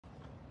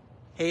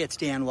Hey, it's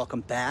Dan.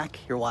 Welcome back.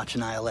 You're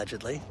watching I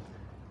Allegedly.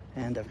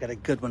 And I've got a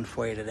good one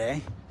for you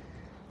today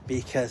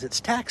because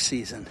it's tax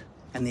season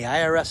and the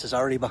IRS is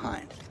already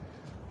behind.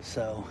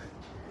 So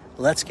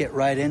let's get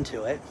right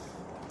into it.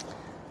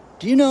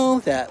 Do you know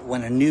that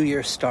when a new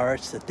year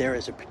starts that there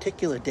is a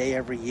particular day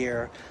every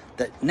year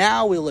that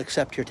now we'll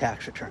accept your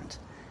tax returns?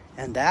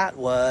 And that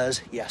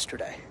was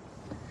yesterday.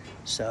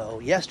 So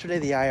yesterday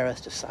the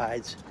IRS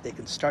decides they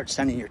can start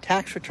sending your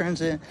tax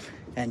returns in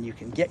and you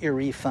can get your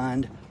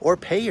refund or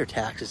pay your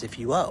taxes if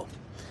you owe.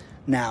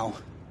 Now,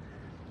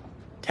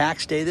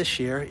 tax day this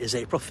year is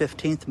April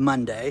 15th,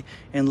 Monday,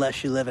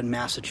 unless you live in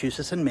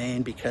Massachusetts and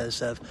Maine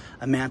because of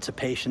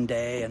Emancipation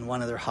Day and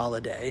one other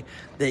holiday.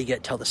 They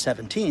get till the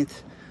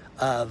 17th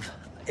of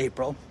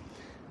April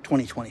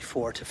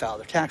 2024 to file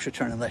their tax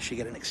return unless you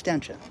get an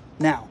extension.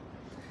 Now,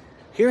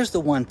 here's the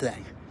one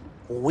thing.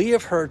 We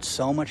have heard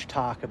so much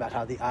talk about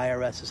how the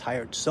IRS has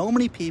hired so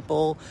many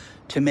people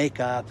to make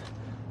up,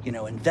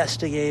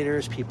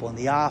 investigators, people in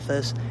the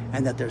office,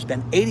 and that there's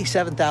been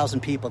 87,000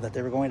 people that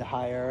they were going to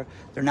hire.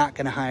 They're not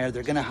going to hire.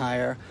 They're going to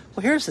hire.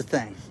 Well, here's the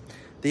thing.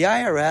 The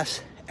IRS,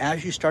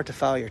 as you start to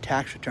file your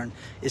tax return,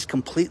 is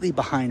completely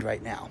behind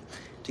right now.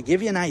 To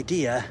give you an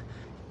idea,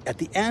 at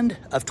the end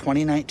of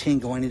 2019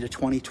 going into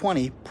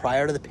 2020,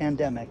 prior to the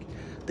pandemic,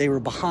 they were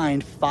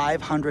behind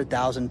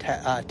 500,000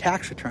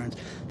 tax returns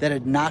that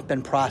had not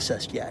been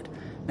processed yet.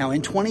 Now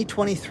in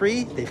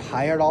 2023, they've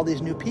hired all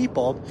these new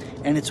people,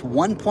 and it's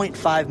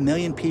 1.5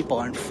 million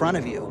people in front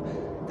of you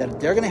that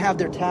they're going to have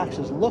their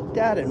taxes looked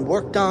at and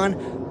worked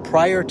on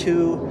prior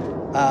to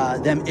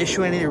them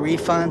issuing any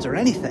refunds or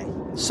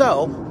anything.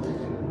 So,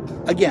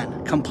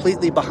 again,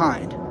 completely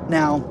behind.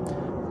 Now,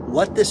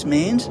 what this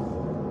means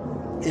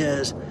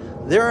is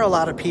there are a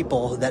lot of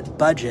people that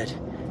budget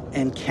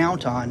and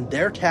count on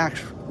their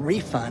tax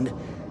refund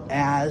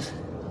as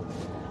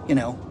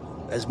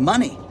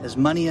money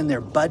in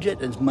their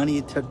budget, as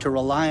money to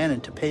rely on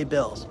and to pay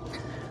bills.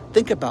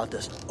 Think about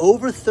this.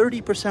 Over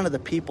 30% of the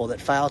people that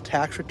file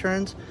tax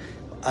returns,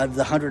 of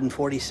the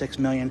 146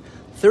 million,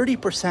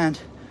 30%,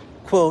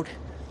 quote,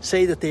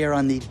 say that they are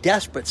on the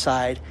desperate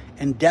side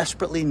and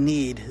desperately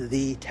need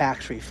the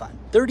tax refund.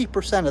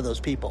 30% of those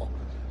people.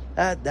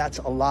 That's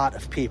a lot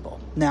of people.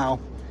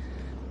 Now,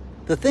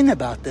 the thing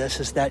about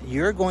this is that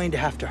you're going to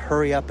have to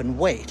hurry up and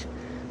wait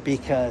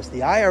because the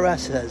IRS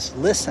says,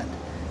 listen,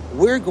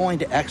 we're going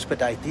to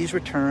expedite these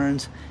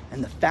returns,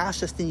 and the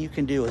fastest thing you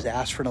can do is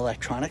ask for an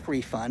electronic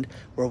refund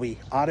where we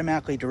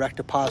automatically direct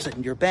deposit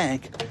in your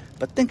bank.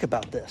 But think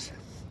about this.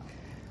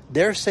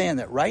 They're saying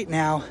that right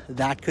now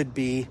that could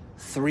be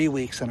 3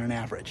 weeks on an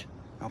average,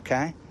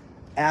 okay?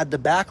 Add the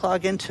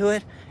backlog into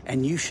it,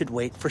 and you should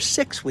wait for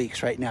 6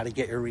 weeks right now to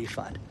get your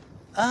refund.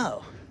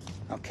 Oh,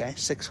 okay,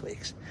 6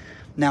 weeks.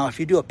 Now, if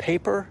you do a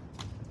paper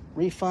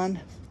refund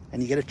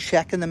and you get a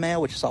check in the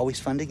mail, which is always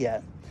fun to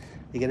get,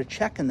 you get a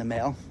check in the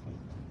mail,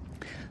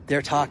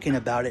 they're talking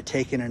about it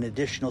taking an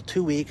additional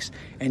 2 weeks,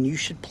 and you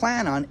should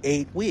plan on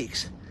 8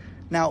 weeks.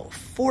 Now,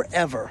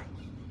 forever,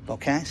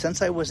 okay,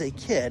 since I was a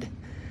kid,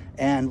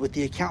 and with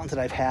the accountant that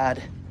I've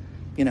had,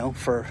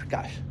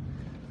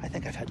 I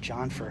think I've had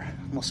John for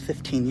almost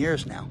 15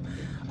 years now.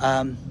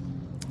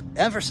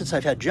 Ever since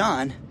I've had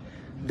John,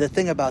 the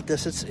thing about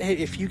this is, hey,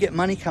 if you get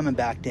money coming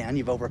back, Dan,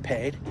 you've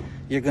overpaid,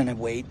 you're going to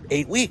wait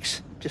 8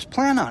 weeks. Just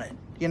plan on it.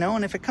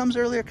 And if it comes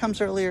earlier, it comes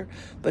earlier.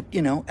 But,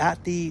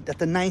 at the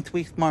 9th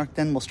week mark,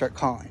 then we'll start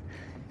calling.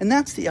 And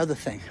that's the other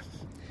thing.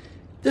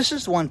 This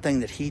is one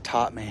thing that he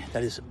taught me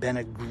that has been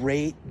a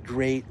great,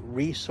 great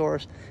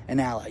resource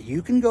and ally.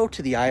 You can go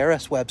to the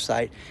IRS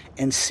website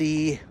and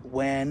see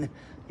when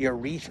your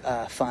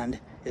refund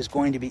is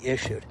going to be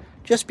issued.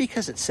 Just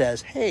because it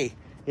says, hey,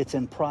 it's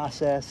in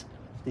process,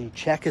 the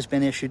check has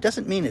been issued,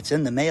 doesn't mean it's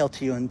in the mail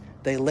to you and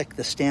they licked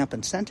the stamp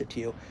and sent it to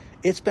you.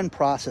 It's been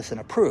processed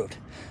and approved.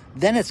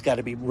 Then it's got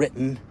to be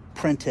written,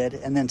 printed,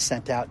 and then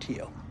sent out to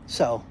you.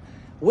 So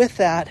with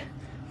that,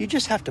 you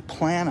just have to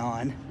plan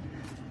on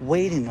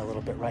waiting a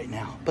little bit right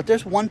now. But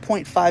there's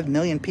 1.5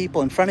 million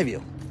people in front of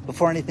you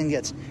before anything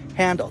gets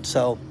handled.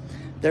 So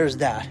there's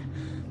that.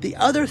 The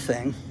other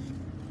thing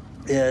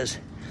is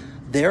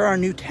there are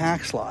new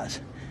tax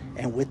laws.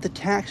 And with the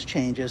tax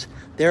changes,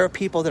 there are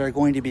people that are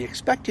going to be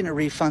expecting a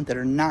refund that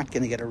are not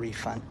going to get a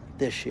refund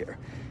this year.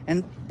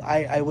 And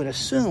I would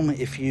assume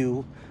if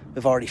you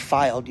have already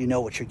filed, you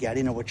know what you're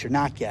getting or what you're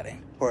not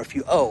getting, or if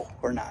you owe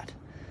or not.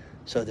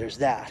 So there's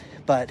that.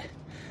 But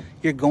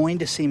you're going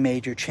to see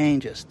major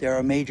changes. There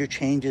are major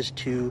changes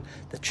to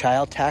the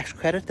child tax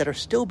credit that are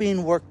still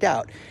being worked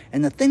out.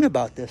 And the thing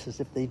about this is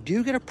if they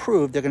do get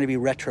approved, they're going to be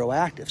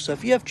retroactive. So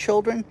if you have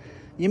children,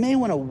 you may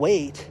want to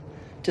wait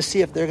to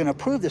see if they're going to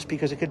approve this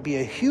because it could be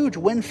a huge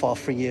windfall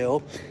for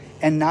you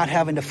and not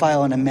having to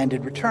file an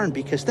amended return.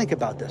 Because think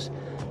about this.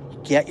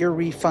 Get your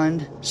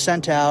refund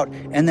sent out,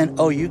 and then,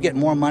 you get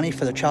more money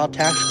for the child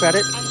tax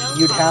credit.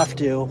 You'd have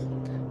to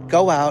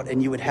go out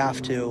and you would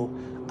have to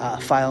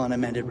file an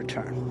amended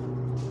return.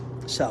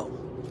 So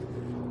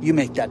you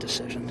make that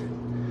decision.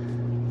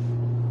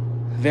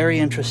 Very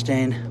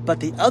interesting. But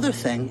the other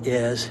thing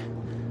is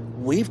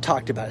we've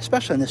talked about,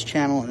 especially on this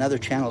channel and other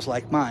channels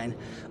like mine,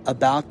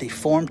 about the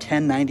Form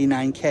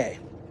 1099-K.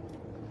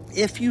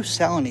 If you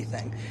sell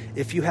anything,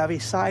 if you have a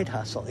side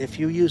hustle, if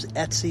you use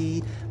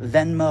Etsy,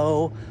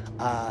 Venmo,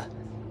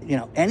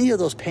 any of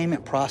those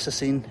payment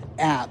processing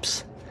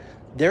apps,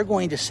 they're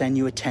going to send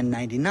you a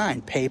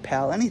 1099,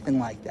 PayPal, anything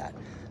like that.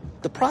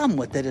 The problem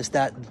with it is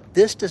that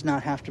this does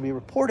not have to be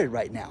reported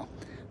right now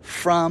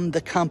from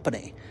the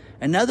company.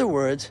 In other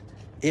words,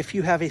 if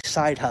you have a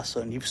side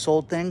hustle and you've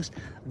sold things,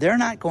 they're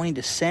not going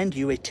to send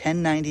you a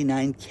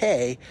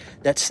 1099-K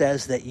that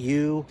says that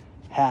you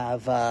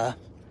have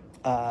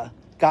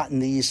gotten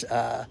these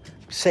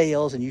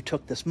sales and you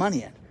took this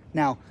money in.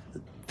 Now,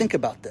 think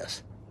about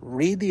this.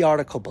 Read the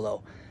article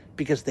below,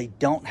 because they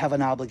don't have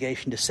an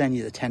obligation to send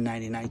you the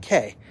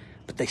 1099-K,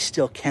 but they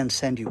still can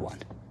send you one,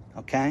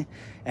 okay?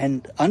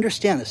 And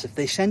understand this, if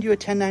they send you a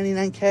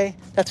 1099-K,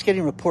 that's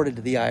getting reported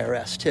to the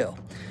IRS too.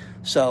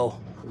 So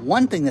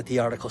one thing that the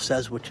article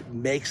says, which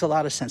makes a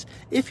lot of sense,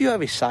 if you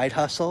have a side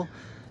hustle,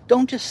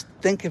 don't just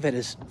think of it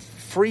as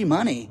free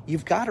money.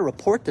 You've got to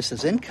report this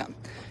as income.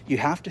 You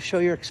have to show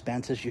your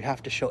expenses. You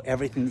have to show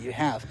everything that you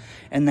have.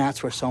 And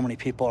that's where so many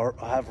people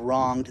have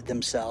wronged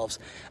themselves.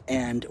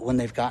 And when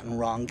they've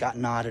gotten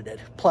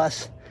audited.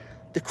 Plus,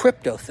 the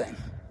crypto thing.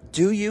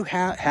 Do you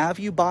have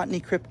you bought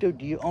any crypto?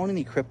 Do you own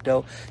any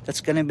crypto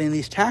that's going to be in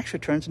these tax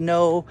returns?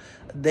 No,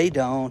 they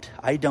don't.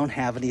 I don't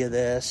have any of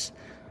this.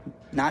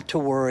 Not to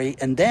worry.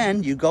 And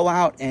then you go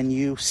out and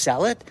you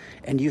sell it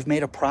and you've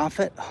made a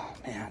profit. Oh,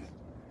 man.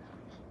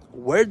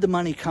 Where'd the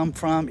money come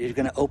from? You're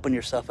going to open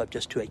yourself up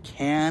just to a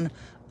can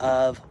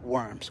of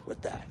worms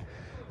with that.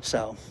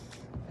 So,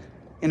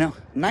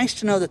 nice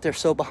to know that they're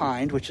so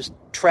behind, which is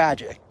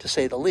tragic to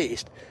say the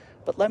least.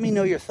 But let me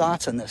know your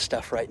thoughts on this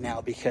stuff right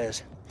now,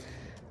 because,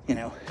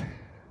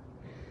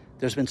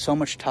 there's been so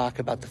much talk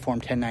about the Form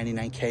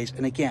 1099-Ks.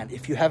 And again,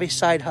 if you have a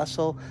side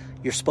hustle,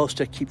 you're supposed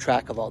to keep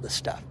track of all this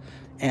stuff.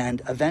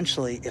 And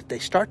eventually, if they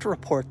start to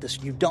report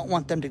this, you don't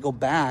want them to go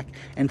back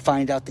and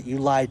find out that you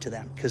lied to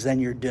them, because then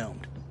you're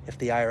doomed if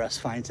the IRS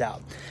finds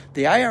out.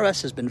 The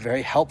IRS has been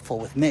very helpful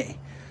with me.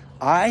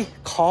 I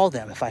call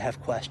them if I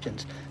have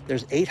questions.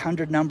 There's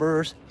 800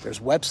 numbers. There's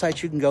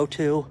websites you can go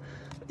to.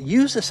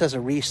 Use this as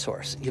a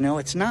resource. They're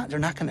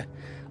not going to,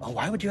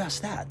 why would you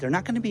ask that? They're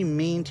not going to be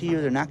mean to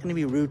you. They're not going to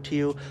be rude to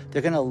you.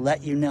 They're going to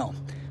let you know.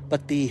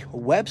 But the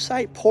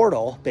website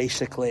portal,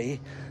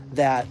 basically,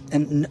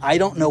 and I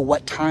don't know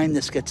what time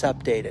this gets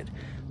updated,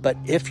 but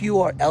if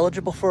you are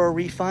eligible for a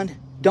refund,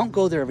 don't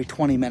go there every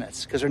 20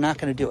 minutes, because they're not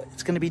going to do it.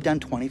 It's going to be done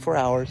 24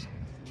 hours.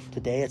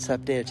 Today it's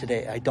updated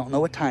today. I don't know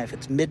what time, if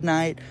it's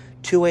midnight,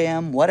 2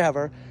 a.m.,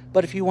 whatever.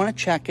 But if you want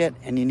to check it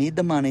and you need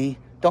the money,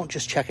 don't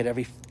just check it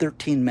every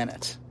 13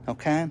 minutes,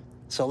 okay?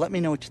 So let me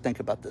know what you think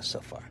about this so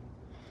far.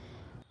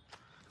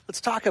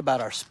 Let's talk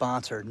about our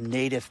sponsor,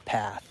 Native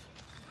Path.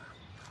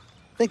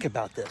 Think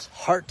about this.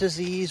 Heart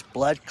disease,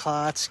 blood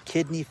clots,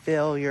 kidney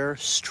failure,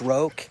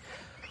 stroke.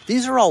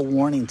 These are all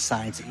warning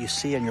signs that you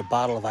see on your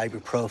bottle of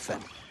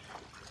ibuprofen.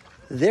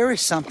 There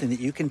is something that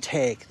you can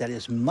take that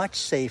is much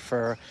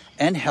safer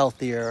and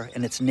healthier,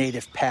 and it's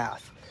Native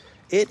Path.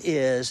 It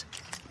is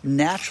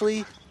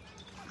naturally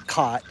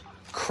caught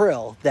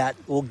krill that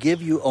will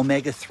give you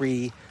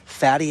omega-3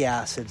 fatty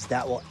acids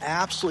that will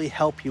absolutely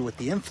help you with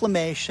the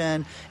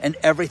inflammation and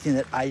everything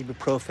that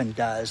ibuprofen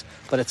does,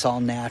 but it's all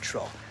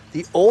natural.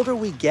 The older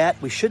we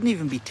get, we shouldn't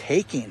even be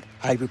taking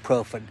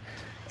ibuprofen.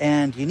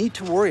 And you need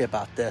to worry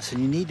about this,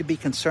 and you need to be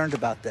concerned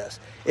about this.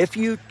 If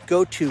you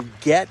go to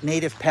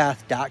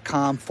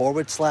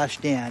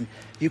getnativepath.com/Dan,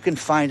 you can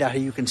find out how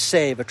you can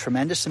save a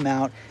tremendous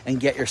amount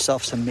and get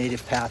yourself some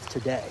Native Path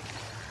today.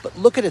 But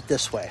look at it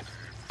this way.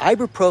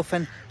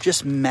 Ibuprofen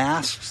just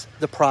masks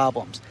the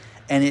problems,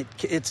 and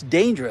it's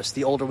dangerous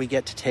the older we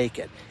get to take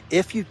it.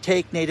 If you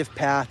take Native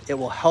Path, it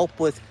will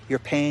help with your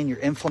pain, your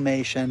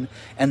inflammation,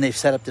 and they've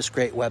set up this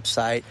great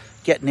website,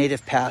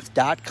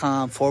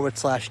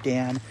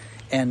 getnativepath.com/Dan,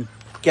 and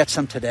get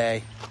some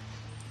today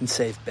and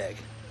save big.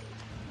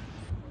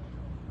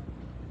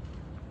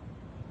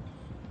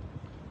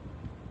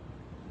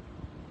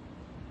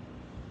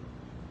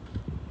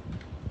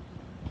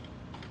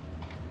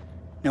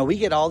 Now, we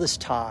get all this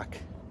talk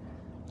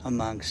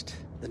amongst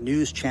the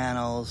news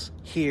channels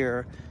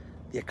here.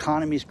 The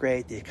economy's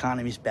great, the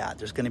economy's bad.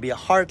 There's going to be a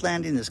hard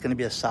landing, there's going to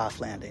be a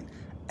soft landing.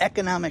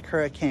 Economic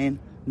hurricane,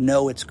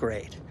 no, it's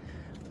great.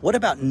 What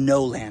about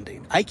no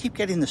landing? I keep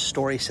getting the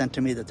story sent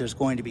to me that there's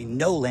going to be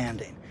no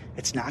landing.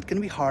 It's not going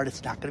to be hard,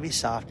 it's not going to be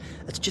soft.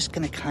 It's just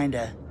going to kind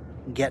of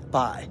get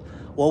by.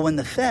 Well, when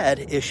the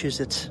Fed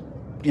issues its,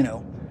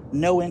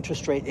 no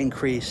interest rate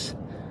increase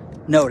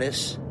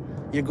notice,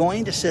 you're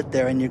going to sit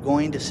there and you're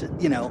going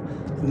to,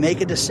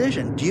 make a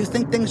decision. Do you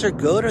think things are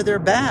good or they're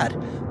bad?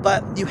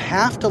 But you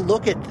have to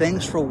look at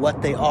things for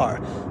what they are.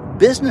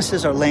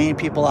 Businesses are laying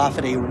people off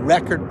at a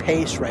record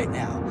pace right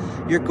now.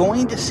 You're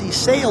going to see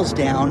sales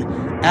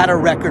down at a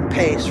record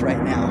pace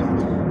right now.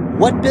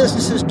 What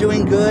business is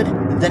doing good?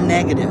 The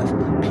negative.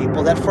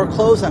 People that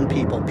foreclose on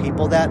people,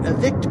 people that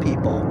evict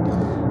people.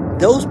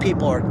 Those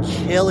people are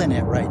killing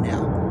it right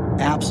now.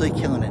 Absolutely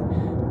killing it.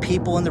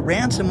 people in the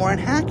ransomware and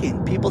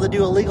hacking, people that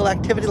do illegal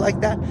activity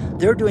like that,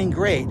 they're doing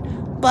great.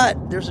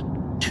 But there's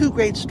 2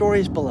 great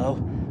stories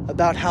below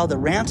about how the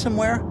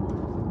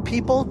ransomware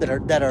people that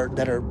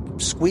are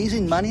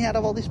squeezing money out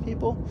of all these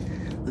people,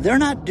 they're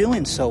not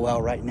doing so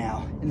well right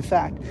now. In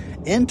fact,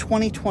 in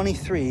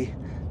 2023,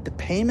 the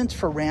payments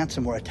for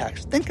ransomware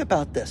attacks, think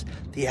about this.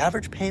 The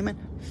average payment,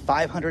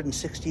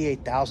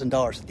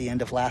 $568,000 at the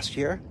end of last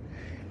year.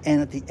 And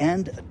at the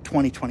end of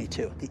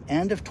 2022, the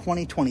end of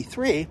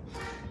 2023,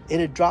 it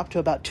had dropped to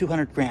about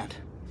 200 grand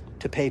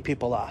to pay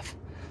people off.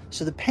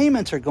 So the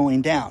payments are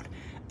going down.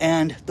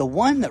 And I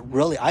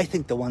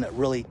think the one that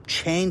really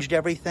changed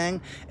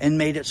everything and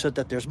made it so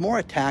that there's more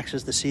attacks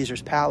is the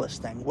Caesar's Palace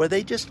thing, where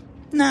they just,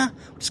 I'm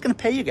just going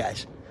to pay you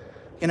guys.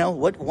 You know,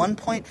 what,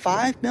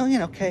 1.5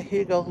 million? Okay, here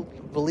you go.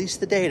 Release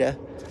the data.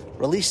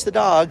 Release the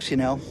dogs, you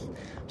know.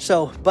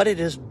 So, but it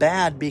is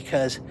bad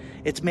because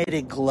it's made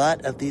a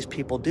glut of these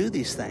people do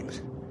these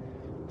things.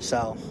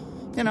 So,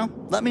 you know,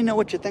 let me know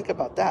what you think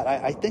about that.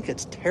 I think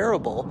it's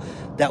terrible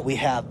that we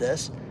have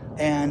this,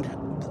 and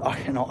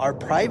you know, our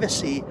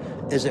privacy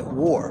is at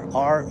war.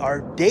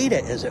 Our data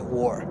is at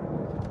war.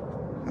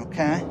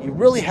 Okay? You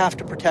really have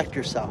to protect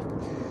yourself.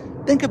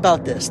 Think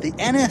about this. The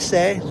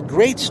NSA,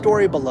 great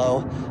story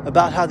below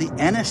about how the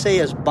NSA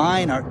is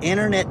buying our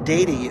internet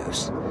data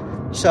use.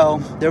 So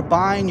they're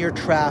buying your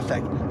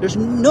traffic. There's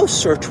no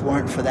search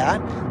warrant for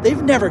that.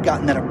 They've never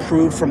gotten that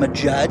approved from a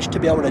judge to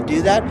be able to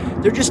do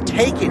that. They're just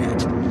taking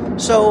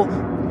it. So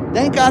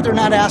thank God they're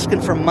not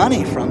asking for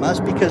money from us,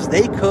 because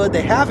they could.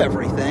 They have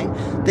everything.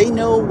 They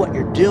know what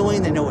you're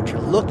doing. They know what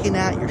you're looking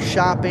at, your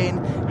shopping,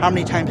 how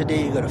many times a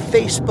day you go to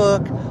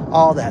Facebook,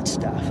 all that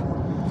stuff.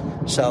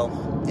 So,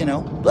 you know,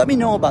 let me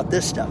know about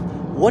this stuff.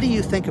 What do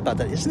you think about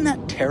that? Isn't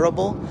that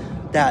terrible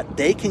that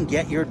they can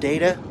get your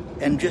data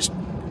and just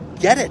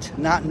get it,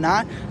 not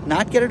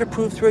get it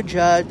approved through a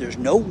judge? There's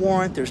no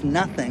warrant, there's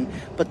nothing,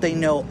 but they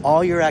know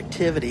all your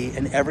activity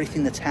and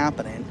everything that's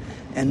happening,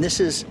 and this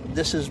is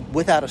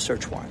without a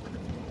search warrant.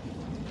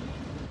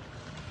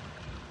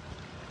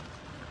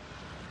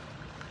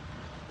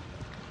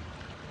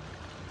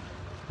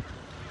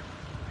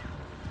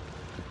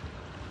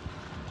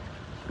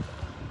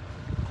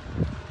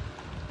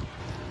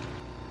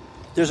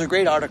 There's a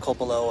great article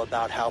below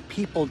about how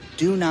people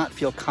do not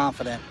feel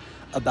confident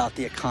about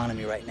the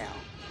economy right now.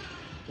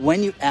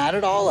 When you add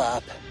it all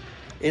up,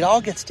 it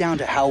all gets down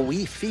to how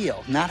we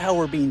feel, not how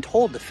we're being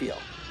told to feel.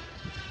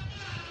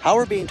 How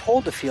we're being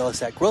told to feel is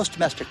that gross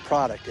domestic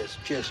product is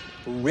just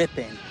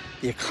ripping,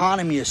 the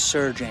economy is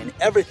surging,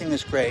 everything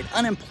is great,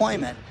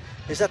 unemployment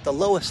is at the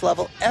lowest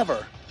level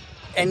ever,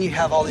 and you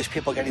have all these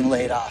people getting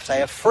laid off. So I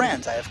have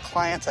friends, I have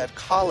clients, I have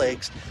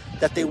colleagues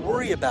that they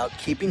worry about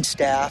keeping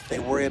staff, they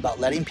worry about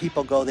letting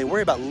people go, they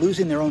worry about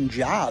losing their own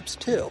jobs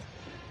too.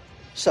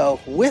 So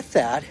with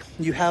that,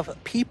 you have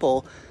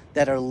people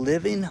that are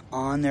living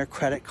on their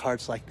credit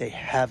cards like they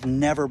have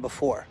never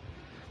before.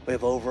 We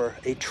have over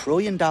 $1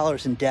 trillion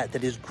in debt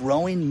that is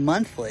growing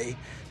monthly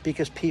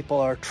because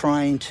people are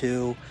trying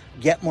to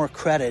get more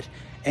credit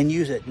and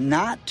use it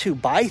not to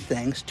buy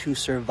things, to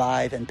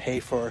survive and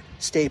pay for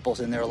staples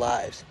in their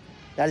lives.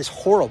 That is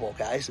horrible,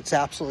 guys. It's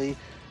absolutely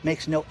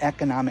makes no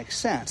economic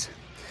sense.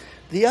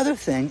 The other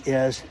thing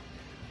is,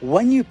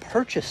 when you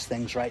purchase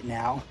things right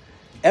now,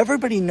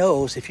 everybody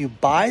knows if you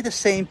buy the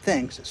same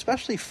things,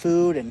 especially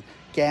food and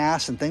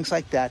gas and things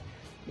like that,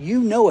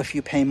 you know if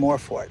you pay more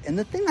for it. And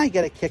the thing I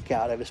get a kick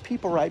out of is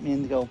people write me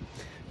and go,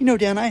 you know,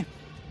 Dan, I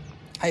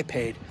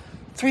paid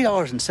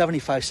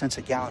 $3.75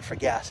 a gallon for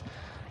gas.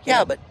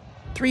 Yeah, but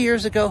 3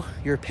 years ago,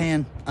 you're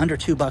paying under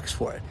 $2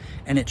 for it.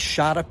 And it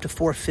shot up to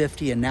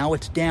 $4.50 and now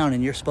it's down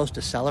and you're supposed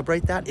to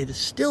celebrate that? It is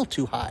still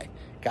too high,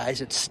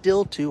 guys. It's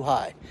still too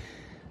high.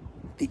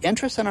 The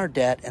interest on our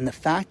debt and the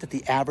fact that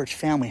the average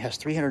family has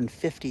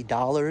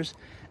 $350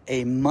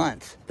 a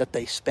month that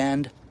they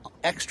spend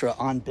extra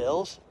on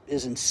bills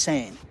is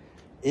insane.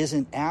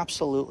 Isn't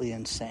absolutely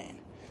insane.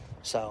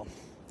 So,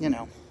 you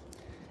know,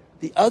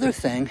 the other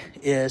thing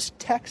is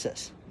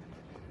Texas.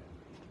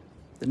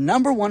 The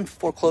number one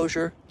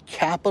foreclosure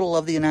capital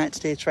of the United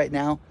States right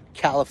now,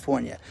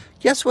 California.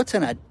 Guess what's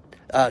in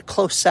a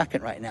close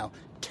second right now?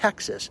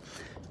 Texas.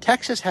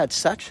 Texas had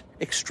such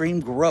extreme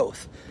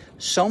growth.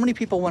 So many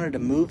people wanted to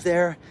move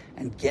there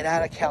and get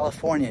out of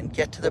California and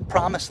get to the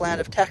promised land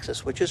of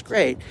Texas, which is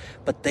great,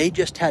 but they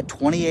just had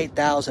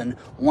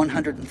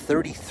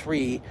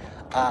 28,133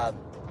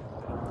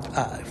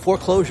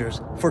 foreclosures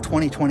for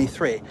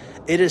 2023.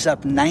 It is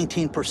up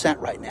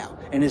 19% right now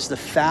and is the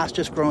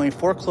fastest growing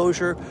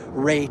foreclosure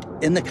rate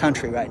in the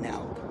country right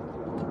now.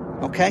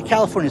 Okay,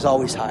 California's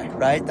always high,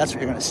 right? That's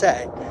what you're going to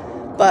say.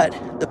 But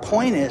the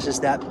point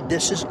is that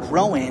this is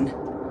growing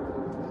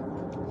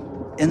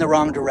in the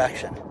wrong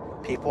direction.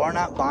 People are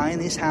not buying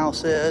these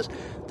houses.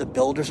 The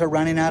builders are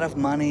running out of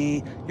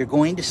money. You're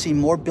going to see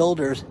more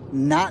builders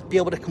not be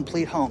able to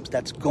complete homes.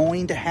 That's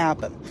going to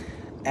happen.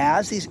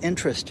 As these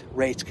interest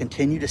rates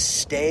continue to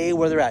stay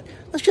where they're at,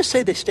 let's just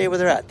say they stay where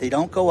they're at. They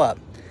don't go up.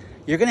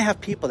 you're going to have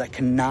people that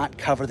cannot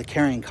cover the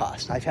carrying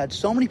cost. I've had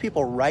so many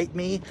people write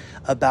me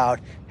about,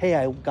 hey,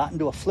 I got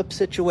into a flip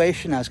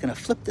situation. I was going to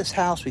flip this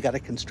house. We got a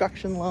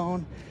construction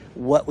loan.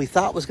 What we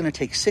thought was going to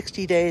take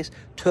 60 days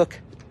took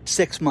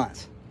 6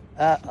 months.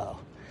 Uh-oh.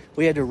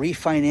 We had to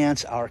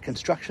refinance our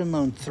construction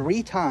loan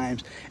 3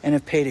 times and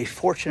have paid a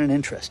fortune in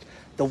interest.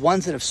 The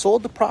ones that have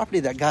sold the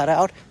property that got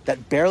out,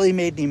 that barely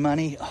made any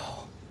money,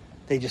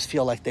 they just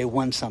feel like they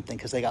won something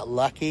because they got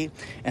lucky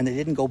and they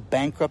didn't go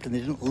bankrupt and they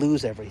didn't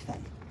lose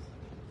everything.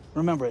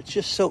 Remember, it's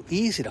just so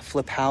easy to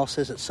flip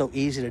houses. It's so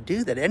easy to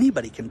do that.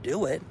 Anybody can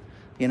do it.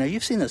 You know,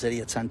 you've seen those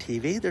idiots on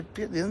TV.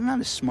 They're not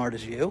as smart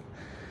as you.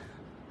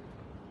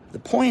 The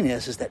point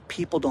is that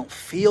people don't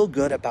feel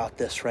good about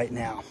this right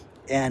now.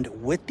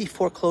 And with the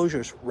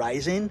foreclosures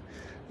rising,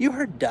 you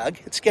heard Doug,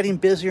 it's getting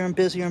busier and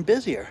busier and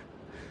busier.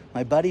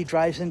 My buddy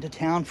drives into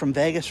town from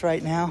Vegas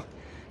right now,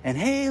 and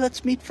hey,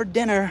 let's meet for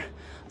dinner.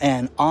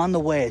 And on the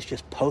way is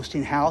just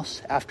posting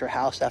house after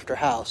house after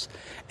house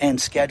and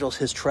schedules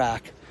his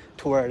track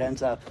to where it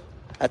ends up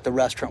at the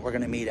restaurant we're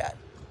going to meet at.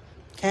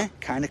 Okay?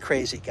 Kind of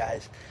crazy,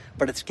 guys.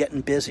 But it's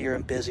getting busier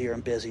and busier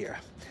and busier.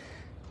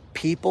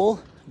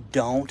 People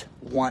don't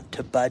want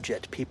to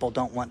budget. People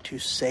don't want to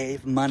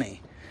save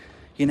money.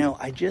 You know,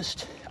 I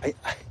get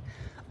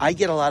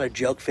a lot of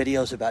joke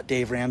videos about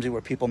Dave Ramsey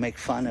where people make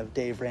fun of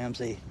Dave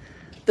Ramsey.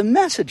 The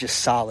message is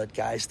solid,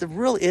 guys.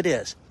 It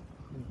is.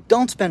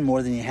 Don't spend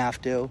more than you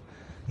have to.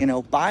 You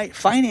know,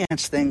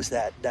 finance things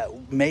that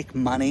make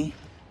money,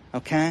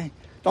 okay?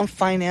 Don't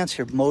finance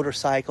your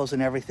motorcycles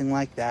and everything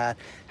like that.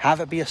 Have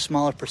it be a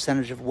smaller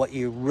percentage of what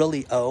you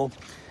really owe.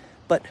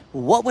 But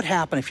what would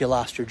happen if you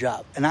lost your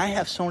job? And I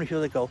have so many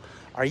people that go,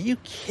 are you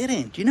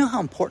kidding? Do you know how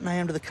important I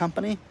am to the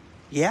company?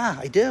 Yeah,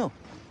 I do.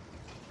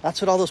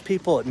 That's what all those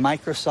people at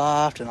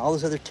Microsoft and all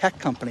those other tech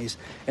companies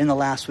in the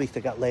last week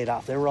that got laid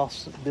off. They were all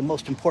the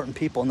most important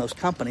people in those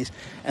companies,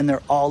 and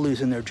they're all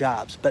losing their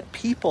jobs. But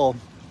people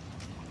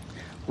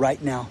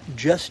right now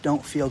just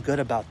don't feel good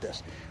about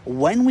this.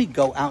 When we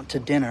go out to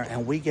dinner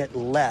and we get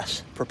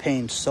less for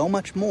paying so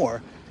much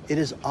more, it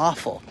is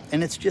awful.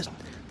 And it's just,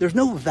 there's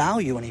no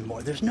value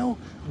anymore. There's no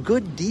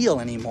good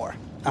deal anymore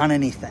on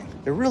anything.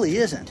 There really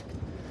isn't.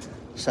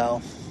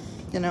 So,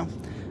 you know,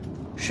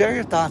 share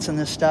your thoughts on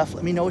this stuff.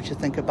 Let me know what you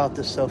think about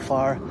this so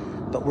far.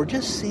 But we're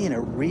just seeing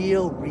a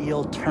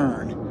real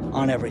turn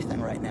on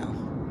everything right now.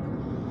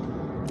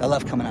 I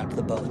love coming out to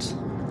the boats.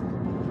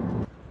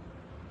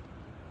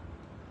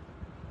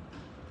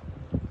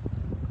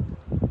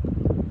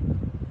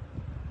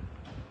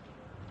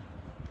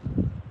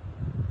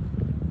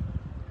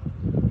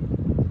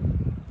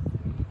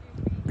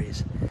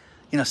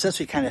 You know, since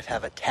we kind of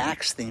have a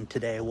tax theme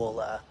today,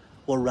 we'll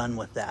run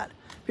with that.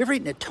 Have you ever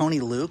eaten at Tony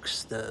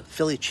Luke's, the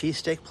Philly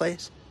cheesesteak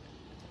place?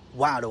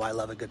 Wow, do I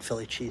love a good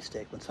Philly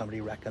cheesesteak when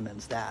somebody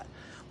recommends that.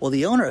 Well,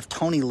 the owner of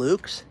Tony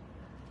Luke's,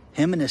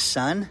 him and his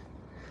son,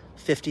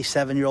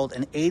 57-year-old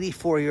and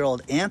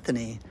 84-year-old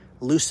Anthony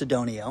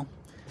Lucidonio,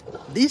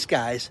 these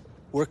guys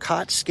were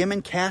caught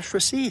skimming cash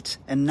receipts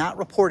and not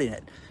reporting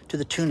it to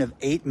the tune of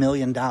 $8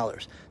 million.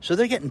 So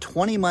they're getting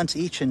 20 months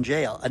each in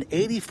jail. An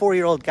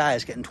 84-year-old guy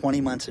is getting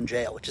 20 months in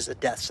jail, which is a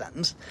death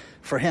sentence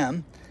for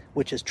him,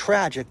 which is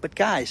tragic. But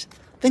guys,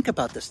 think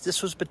about this.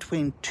 This was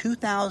between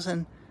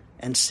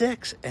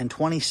 2006 and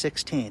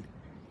 2016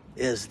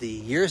 is the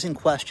years in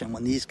question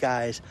when these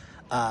guys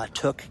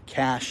took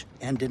cash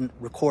and didn't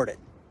record it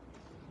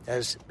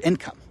as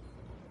income.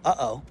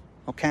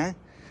 Okay?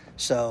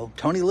 So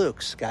Tony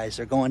Luke's, guys,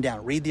 they're going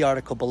down. Read the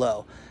article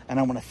below. And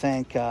I want to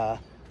thank...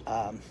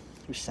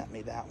 who sent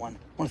me that one? I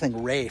want to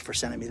thank Ray for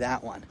sending me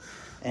that one.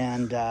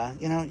 And,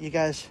 you know, you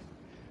guys,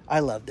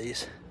 I love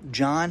these.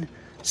 John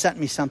sent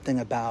me something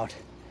about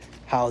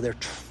how they're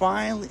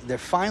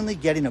finally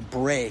getting a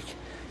break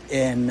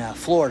in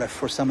Florida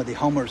for some of the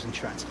homeowners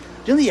insurance. Do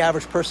you know the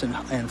average person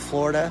in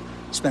Florida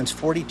spends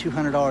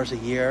 $4,200 a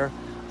year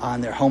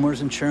on their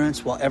homeowners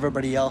insurance while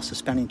everybody else is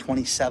spending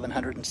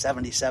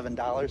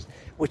 $2,777,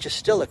 which is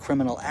still a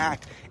criminal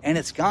act, and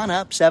it's gone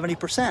up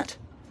 70%.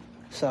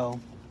 So...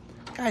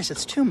 guys,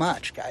 it's too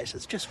much, guys.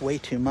 It's just way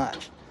too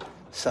much.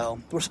 So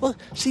we're supposed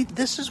to see,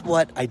 this is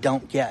what I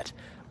don't get.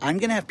 I'm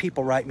going to have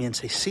people write me and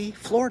say, see,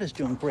 Florida's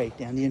doing great,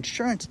 Dan. The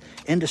insurance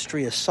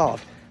industry is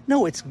solved.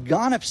 No, it's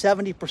gone up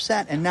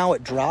 70%, and now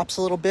it drops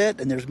a little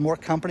bit, and there's more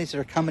companies that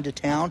are coming to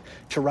town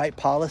to write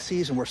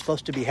policies, and we're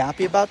supposed to be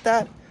happy about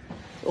that?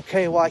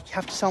 Okay, well, I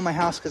have to sell my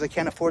house because I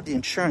can't afford the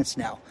insurance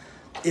now.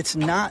 It's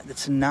not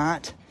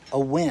a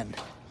win.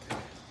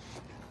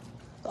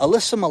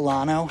 Alyssa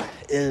Milano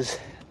is...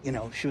 you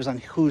know, she was on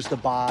Who's the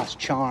Boss,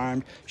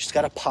 Charmed. She's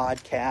got a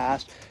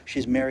podcast.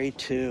 She's married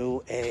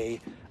to a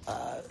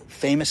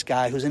famous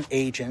guy who's an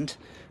agent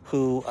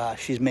who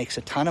she makes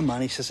a ton of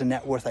money. She has a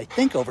net worth, I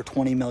think, over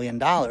 $20 million.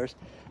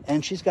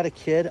 And she's got a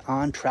kid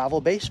on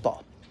travel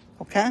baseball,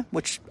 okay?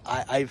 Which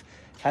I've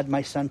had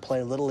my son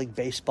play Little League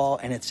Baseball,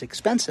 and it's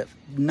expensive,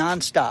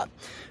 nonstop.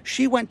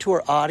 She went to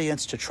her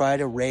audience to try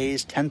to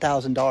raise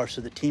 $10,000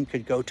 so the team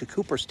could go to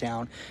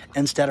Cooperstown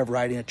instead of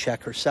writing a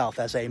check herself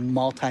as a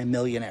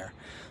multimillionaire.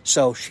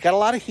 So she got a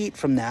lot of heat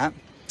from that.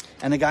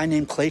 And a guy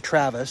named Clay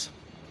Travis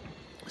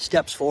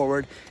steps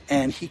forward,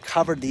 and he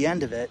covered the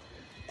end of it,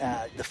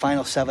 the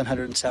final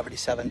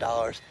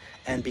 $777.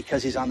 And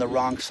because he's on the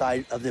wrong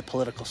side of the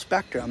political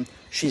spectrum,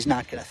 she's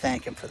not going to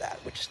thank him for that,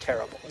 which is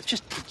terrible.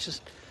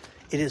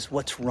 It is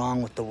what's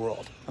wrong with the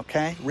world,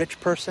 okay? Rich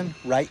person,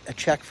 write a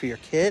check for your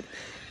kid,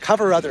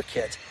 cover other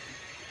kids.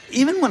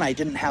 Even when I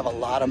didn't have a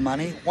lot of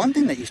money, one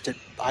thing that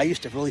I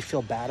used to really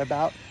feel bad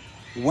about,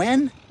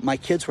 when my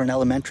kids were in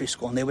elementary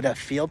school and they would have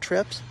field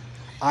trips,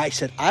 I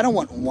said, I don't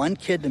want one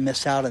kid to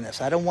miss out on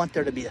this. I don't want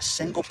there to be a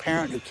single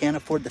parent who can't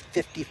afford the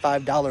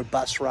 $55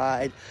 bus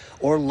ride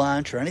or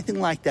lunch or anything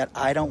like that.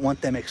 I don't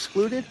want them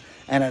excluded,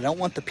 and I don't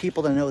want the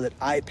people to know that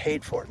I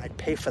paid for it. And I'd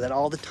pay for that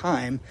all the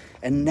time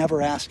and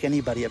never ask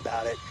anybody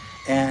about it.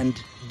 And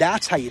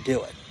that's how you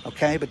do it,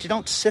 okay? But you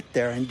don't sit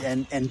there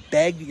and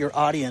beg your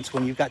audience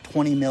when you've got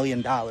 $20 million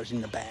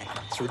in the bank.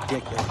 It's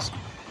ridiculous.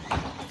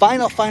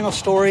 Final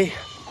story.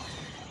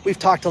 We've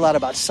talked a lot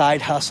about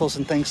side hustles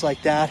and things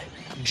like that.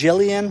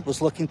 Jillian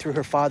was looking through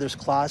her father's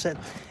closet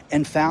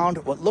and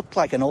found what looked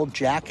like an old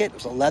jacket. It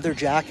was a leather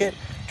jacket.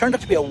 Turned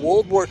out to be a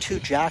World War II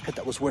jacket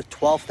that was worth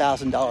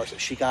 $12,000 that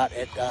she got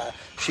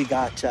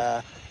at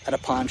a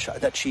pawn shop,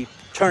 that she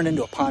turned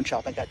into a pawn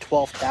shop and got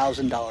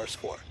 $12,000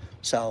 for.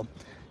 So,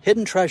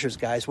 hidden treasures,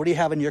 guys. What do you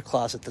have in your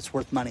closet that's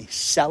worth money?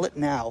 Sell it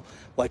now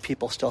while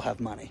people still have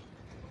money.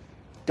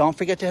 Don't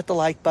forget to hit the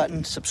like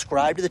button,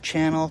 subscribe to the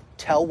channel,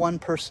 tell one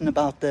person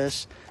about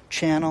this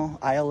channel,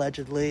 I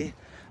Allegedly.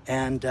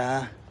 And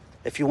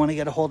if you want to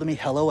get a hold of me,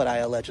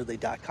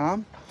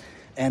 hello@iallegedly.com.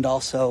 And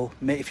also,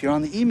 if you're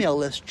on the email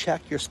list,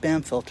 check your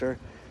spam filter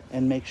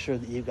and make sure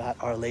that you got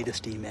our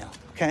latest email.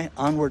 Okay?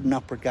 Onward and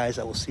upward, guys.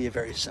 I will see you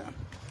very soon.